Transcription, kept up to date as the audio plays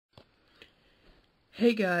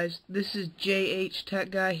Hey guys, this is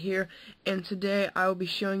JHtechguy here, and today I will be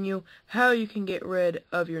showing you how you can get rid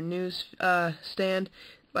of your newsstand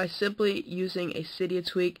by simply using a Cydia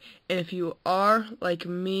tweak. And if you are like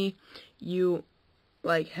me, and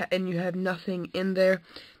you have nothing in there,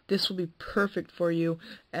 this will be perfect for you,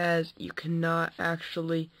 as you cannot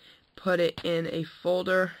actually put it in a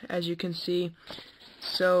folder, as you can see.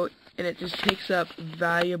 And it just takes up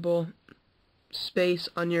valuable space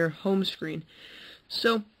on your home screen.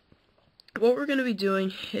 So what we're going to be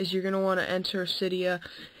doing is you're going to want to enter Cydia,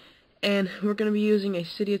 and we're going to be using a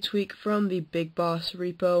Cydia tweak from the Big Boss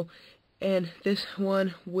repo, and this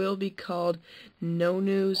one will be called No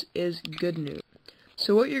News is Good News.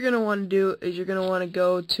 So what you're going to want to do is you're going to want to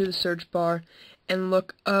go to the search bar and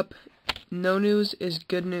look up No News is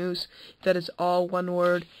Good News. That is all one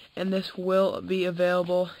word, and this will be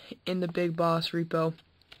available in the Big Boss repo.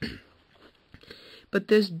 But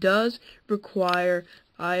this does require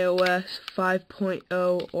iOS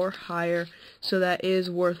 5.0 or higher, so that is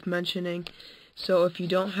worth mentioning. So if you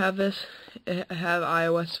don't have this, have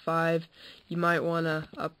iOS 5, you might want to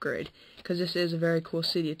upgrade, because this is a very cool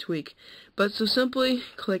Cydia tweak. But so simply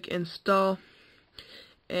click install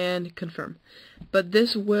and confirm. But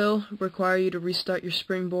this will require you to restart your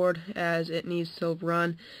Springboard, as it needs to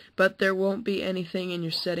run, but there won't be anything in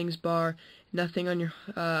your settings bar, nothing on your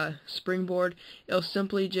Springboard. It'll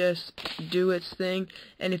simply just do its thing.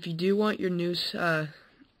 And if you do want your newsstand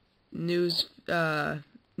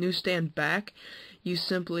back, you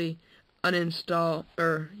simply uninstall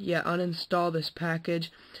this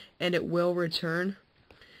package, and it will return.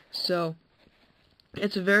 So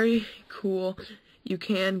it's very cool. You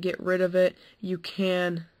can get rid of it. You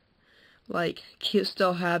can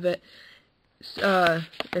still have it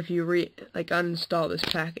if you uninstall this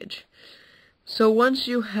package. So once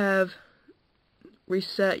you have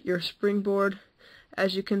reset your Springboard,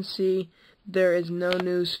 as you can see, there is no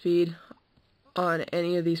news feed on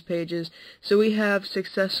any of these pages. So we have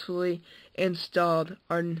successfully installed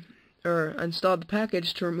the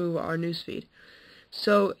package to remove our news feed.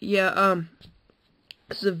 So yeah,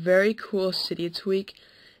 this is a very cool Cydia tweak.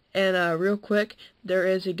 And real quick, there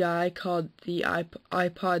is a guy called the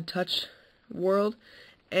iPod Touch World,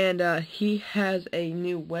 and he has a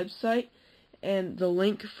new website, and the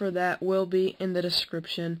link for that will be in the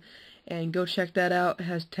description, and go check that out. It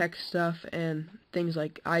has tech stuff and things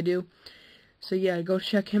like I do. So yeah, go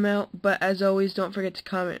check him out. But as always, don't forget to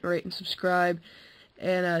comment, rate, and subscribe,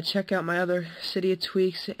 and check out my other Cydia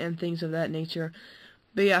tweaks and things of that nature.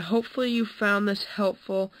 But yeah, hopefully you found this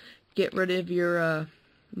helpful. Get rid of your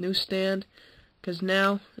newsstand, because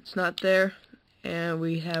now it's not there, and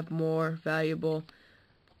we have more valuable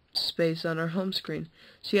space on our home screen.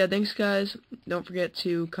 So yeah, thanks guys. Don't forget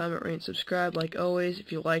to comment, rate, and subscribe like always.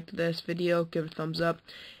 If you liked this video, give it a thumbs up,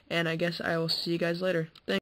 and I guess I will see you guys later. Thanks.